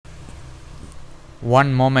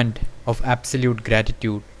One moment of absolute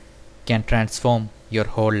gratitude can transform your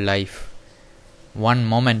whole life. One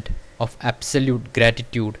moment of absolute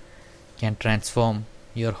gratitude can transform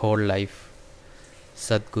your whole life.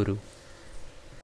 Sadhguru.